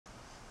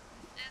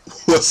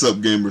What's up,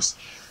 gamers?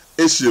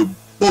 It's your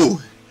boy,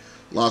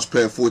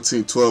 Launchpad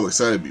 1412.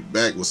 Excited to be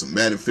back with some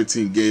Madden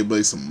 15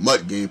 gameplay, some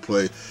MUT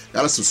gameplay.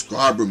 Got a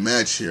subscriber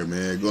match here,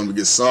 man. Going to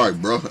get sorry,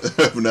 bro.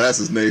 No, that's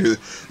his name.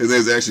 His name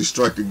is actually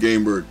Striker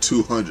Gamer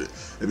 200.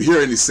 If you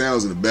hear any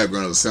sounds in the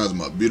background, the sounds of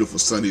my beautiful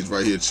son. He's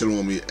right here chilling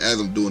with me as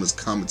I'm doing this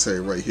commentary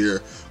right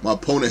here. My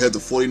opponent has the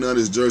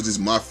 49ers jerseys,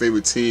 my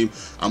favorite team.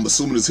 I'm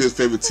assuming it's his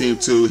favorite team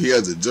too. He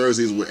has the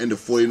jerseys. We're in the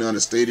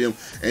 49ers stadium,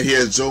 and he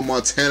has Joe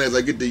Montana as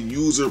I get the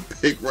user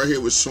pick right here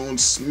with Sean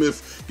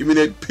Smith. Give me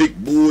that pick,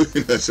 boy.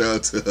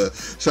 Shout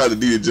out to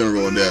D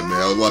General on that,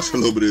 man. I was watching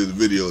a little bit of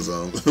his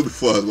videos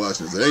before I was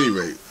watching this. At any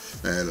rate,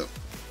 man,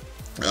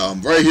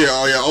 right here.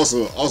 Oh yeah,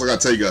 also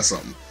gotta tell you guys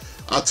something.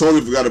 I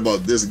totally forgot about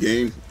this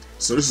game.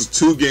 So this is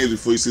 2 games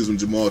before you see some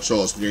Jamal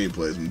Charles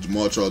gameplays. And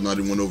Jamal Charles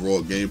 91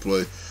 overall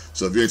gameplay.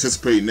 So if you're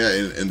anticipating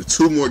that, and the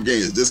 2 more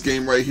games, this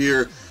game right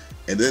here,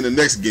 and then the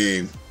next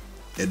game,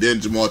 and then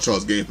Jamal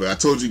Charles gameplay. I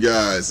told you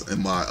guys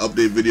in my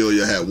update video,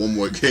 you had 1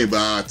 more game, but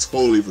I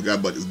totally forgot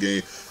about this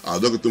game. I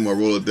was looking through my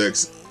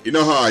Rolodex. You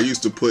know how I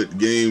used to put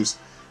games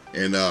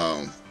in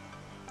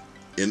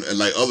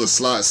like other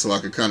slots so I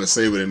could kind of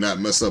save it and not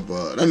mess up,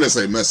 not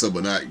necessarily mess up,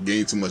 but not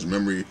gain too much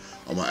memory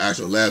on my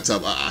actual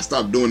laptop. I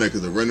stopped doing that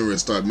because the rendering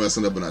started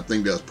messing up, and I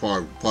think that's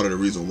part of the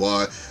reason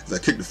why. Is I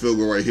kicked the field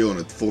goal right here on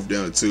the 4th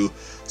down and 2.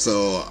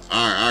 So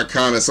I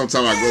kind of,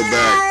 sometimes I go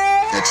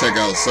back and check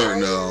out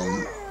certain,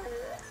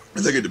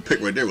 as I get the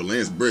pick right there with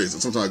Lance Briggs. So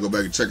sometimes I go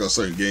back and check out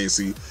certain games,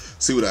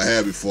 see what I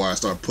had before I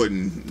start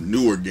putting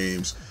newer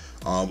games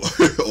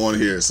on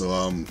here.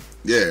 So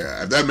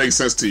yeah, if that makes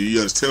sense to you, you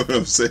understand what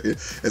I'm saying.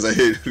 As I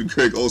hit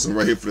Greg Olsen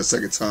right here for the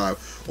 2nd time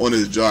on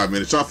his drive,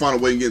 man. Trying to find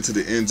a way to get into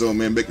the end zone,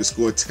 man. Make the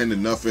score 10-0.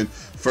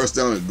 1st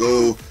down and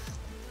goal.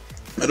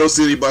 I don't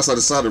see anybody so I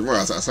decided to run.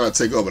 I started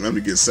to take off, and I'm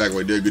going to get sacked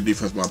right there. Good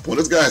defense by my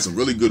opponent. This guy had some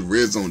really good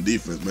red zone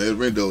defense, man.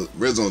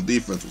 Red zone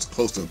defense was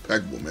close to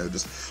impeccable, man. It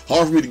was just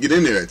hard for me to get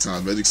in there at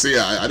times, man. As you can see,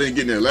 I didn't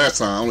get in there last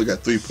time. I only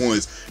got 3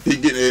 points. He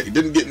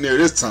didn't get in there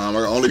this time.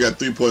 I only got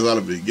 3 points out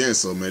of it again.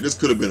 So, man, this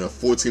could have been a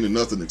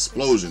 14-0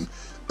 explosion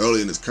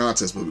early in this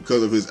contest, but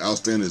because of his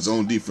outstanding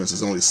zone defense,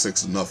 it's only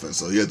 6-0.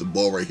 So he has the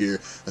ball right here.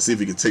 Let's see if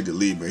he can take the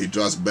lead, man. He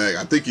drops back.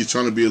 I think he's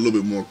trying to be a little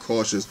bit more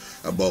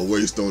cautious about where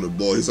he's throwing the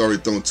ball. He's already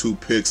thrown 2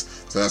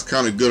 picks, so that's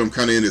kind of good. I'm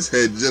kind of in his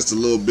head just a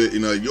little bit. You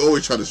know, you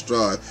always try to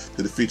strive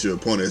to defeat your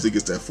opponent as he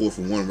gets that 4th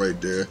and 1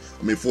 right there.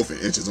 I mean, 4th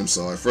and inches, I'm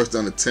sorry. 1st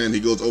down to 10, he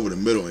goes over the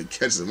middle and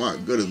catches it. My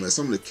goodness, man.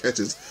 Some of the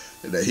catches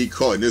that he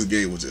caught in this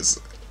game was just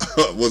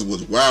was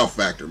wow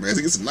factor, man.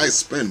 He gets a nice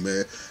spin,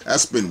 man. That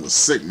spin was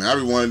sick, man. I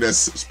rewinded that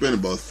spin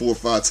about 4 or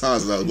 5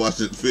 times as I was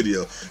watching this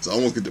video, so I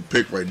almost get the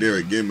pick right there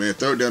again, man.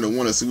 3rd down to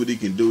 1. Let's see what he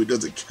can do. He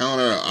does a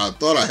counter. I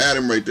thought I had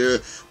him right there,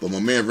 but my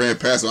man ran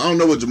past him. I don't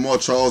know what Jamal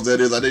Charles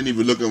that is. I didn't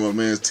even look at my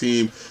man's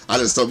team.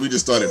 We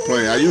just started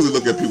playing. I usually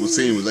look at people's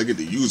teams. I get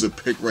the user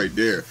pick right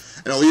there.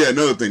 And oh yeah,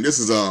 another thing. This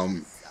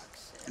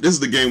is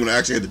the game when I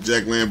actually had the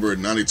Jack Lambert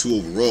 92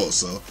 overall,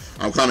 so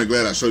I'm kind of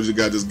glad I showed you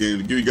guys this game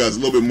to give you guys a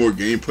little bit more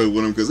gameplay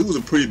with him, because it was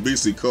a pretty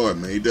beastly card,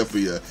 man. He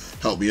definitely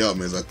helped me out,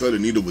 man. I thought it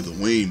needed with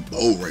a Wayne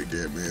Bow right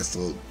there, man.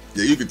 So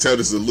yeah, you can tell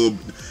this is a little.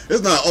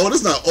 It's not old,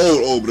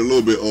 but a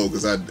little bit old,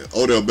 because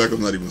Odell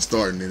Beckham's not even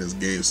starting in this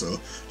game. So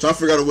trying to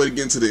figure out a way to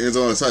get into the end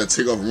zone. I decided to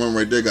take off and run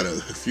right there. Got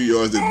a few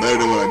yards, did better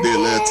than what I did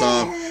last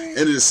time.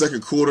 Ended the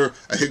 2nd quarter.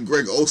 I hit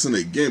Greg Olsen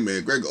again,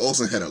 man. Greg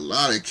Olsen had a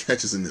lot of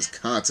catches in this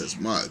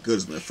contest. My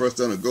goodness, man. 1st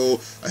down and goal.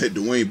 I hit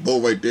Dwayne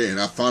Bowe right there, and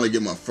I finally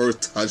get my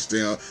 1st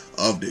touchdown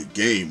of the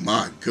game.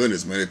 My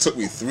goodness, man. It took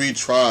me 3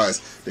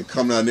 tries to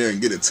come down there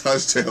and get a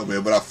touchdown,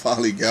 man, but I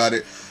finally got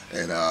it.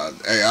 And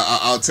hey,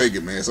 I'll take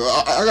it, man. So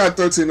I got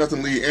a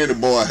 13-0 lead and the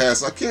ball I had,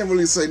 so I can't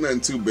really say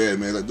nothing too bad,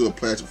 man. I do a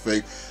plastic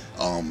fake.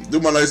 Do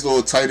my nice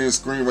little tight end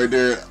screen right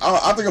there.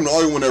 I think I'm the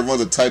only one that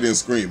runs a tight end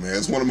screen, man.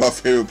 It's one of my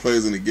favorite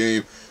plays in the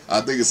game. I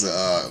think it's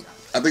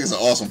an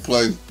awesome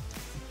play.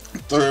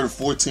 3rd and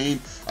 14.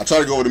 I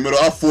tried to go over the middle.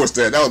 I forced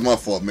that. That was my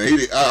fault, man.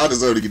 I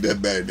deserve to get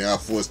that batted down. I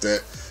forced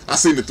that. I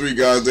seen the 3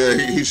 guys there.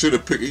 He should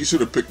have picked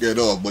that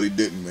off, but he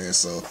didn't, man.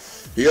 So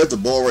he has the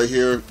ball right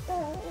here.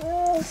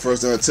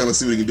 1st down, 10. Let's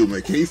see what he can do,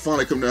 man. Can he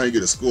finally come down and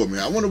get a score, man?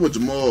 I wonder what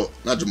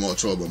not Jamal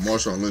Charles, but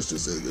Marshawn Lynch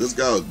just said. This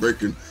guy was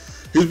breaking.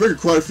 He was breaking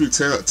quite a few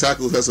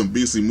tackles, had some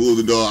beastly moves,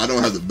 and I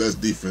don't have the best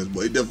defense,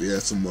 but he definitely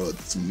had some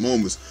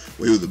moments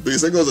where he was a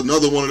beast. There goes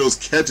another one of those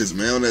catches,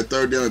 man, on that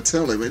 3rd down and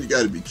 10. Like, man, you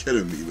got to be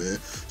kidding me, man.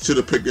 Should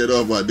have picked that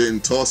off, but I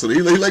didn't toss it.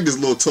 He liked this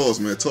little toss,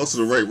 man. Toss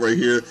to the right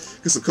here.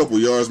 Gets a couple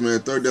yards, man.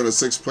 3rd down and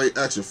 6. Play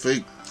action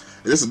fake.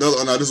 And this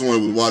another. No, this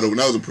one was wide open.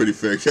 That was a pretty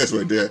fair catch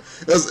right there.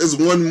 It's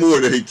one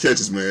more that he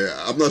catches, man.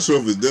 I'm not sure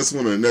if it's this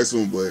one or the next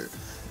one, but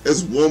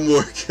it's one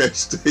more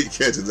catch that he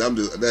catches.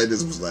 That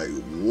just was like,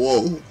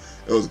 whoa.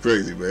 That was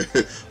crazy, man.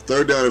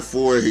 3rd down and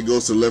 4. He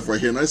goes to the left right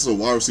here. Nice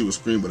little wide receiver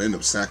screen, but I end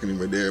up sacking him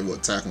right there.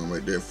 Tackling him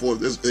right there.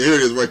 Here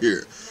it is right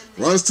here.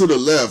 runs to the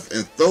left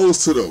and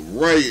throws to the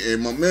right,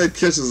 and my man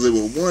catches it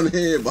with one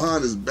hand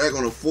behind his back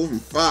on a 4th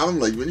and 5. I'm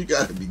like, man, you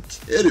gotta be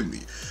kidding me.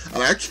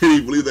 I can't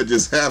even believe that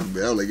just happened,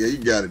 man. I'm like, yeah, you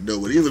got it, though.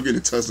 But he ends up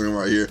getting a touchdown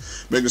right here,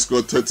 making the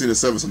score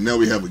 13-7. So now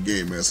we have a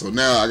game, man. So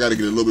now I got to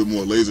get a little bit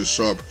more laser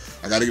sharp.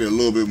 I got to get a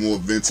little bit more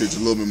vintage, a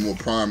little bit more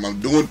prime.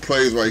 I'm doing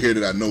plays right here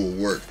that I know will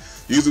work.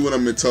 Usually when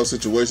I'm in tough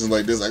situations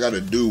like this, I got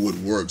to do what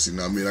works. You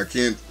know what I mean? I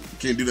can't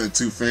do nothing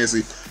too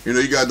fancy. You know,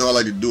 you guys know I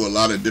like to do a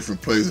lot of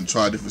different plays and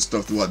try different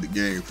stuff throughout the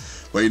game.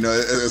 But you know,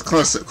 it's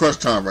crunch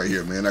time right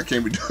here, man. I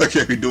can't be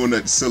doing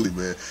nothing silly,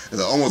 man. As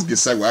I almost get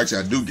sacked. Well, actually,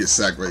 I do get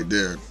sacked right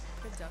there.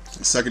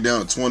 Second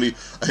down to 20.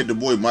 I hit the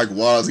boy Mike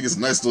Wallace. He gets a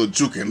nice little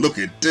juke, and look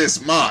at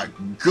this. My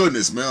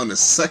goodness, man. On the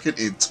 2nd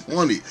and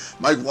 20,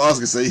 Mike Wallace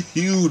gets a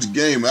huge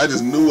game. I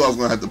just knew I was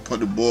going to have to punt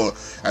the ball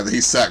after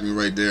he sacked me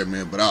right there,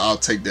 man. But I'll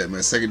take that,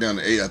 man. Second down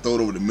to 8. I throw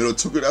it over the middle.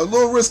 Took it. A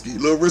little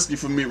risky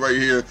for me right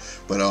here.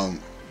 But I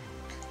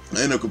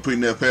ended up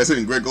completing that pass,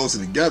 hitting Greg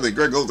Olsen together.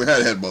 Greg Olsen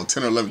had about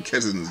 10 or 11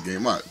 catches in this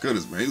game. My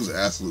goodness, man. He was an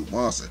absolute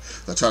monster.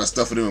 I tried to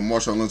stuff it in with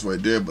Marshawn Lynch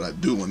right there, but I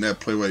do on that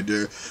play right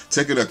there.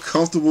 Taking a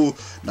comfortable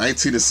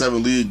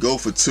 19-7 lead, go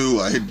for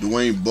 2. I hit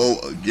Dwayne Bowe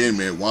again,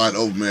 man. Wide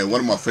open, man.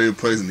 One of my favorite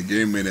plays in the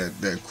game, man.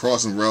 That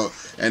crossing route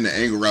and the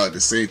angle route at the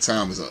same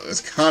time.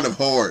 It's kind of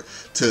hard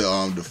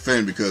to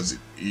defend because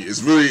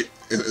it's really...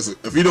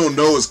 if you don't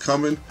know it's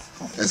coming,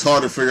 it's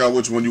hard to figure out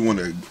which one you want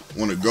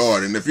to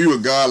guard. And if you're a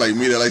guy like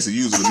me that likes to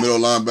use the middle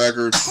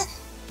linebacker,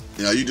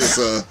 you know, you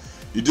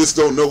just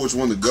don't know which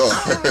one to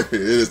guard. It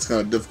is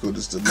kind of difficult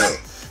just to know.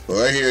 But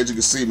right here, as you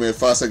can see, man,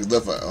 5 seconds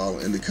left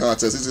in the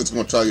contest. He's just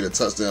going to try to get a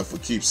touchdown for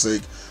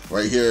keepsake.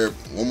 Right here,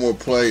 one more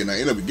play, and I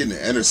end up getting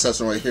an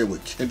interception right here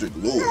with Kendrick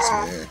Lewis,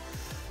 man.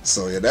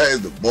 So yeah, that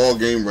is the ball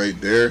game right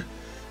there.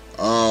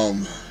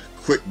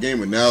 Quick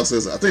game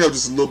analysis. I think I was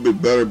just a little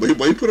bit better, but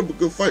he put up a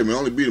good fight, man. I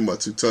only beat him by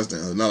 2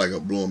 touchdowns. Not like I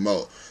blew him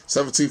out.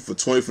 17 for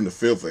 20 from the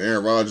field for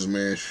Aaron Rodgers,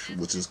 man,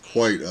 which is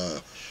quite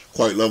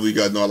lovely. You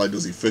guys know I like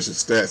those efficient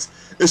stats.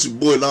 It's your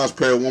boy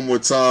Launchpad one more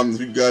time.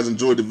 If you guys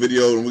enjoyed the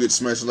video, don't forget to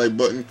smash the like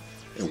button,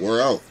 and we're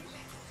out.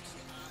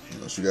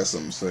 Unless you got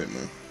something to say,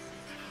 man.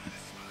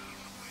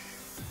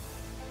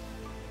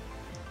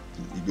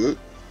 You good?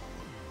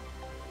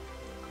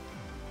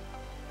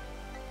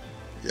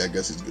 Yeah, I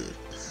guess he's good.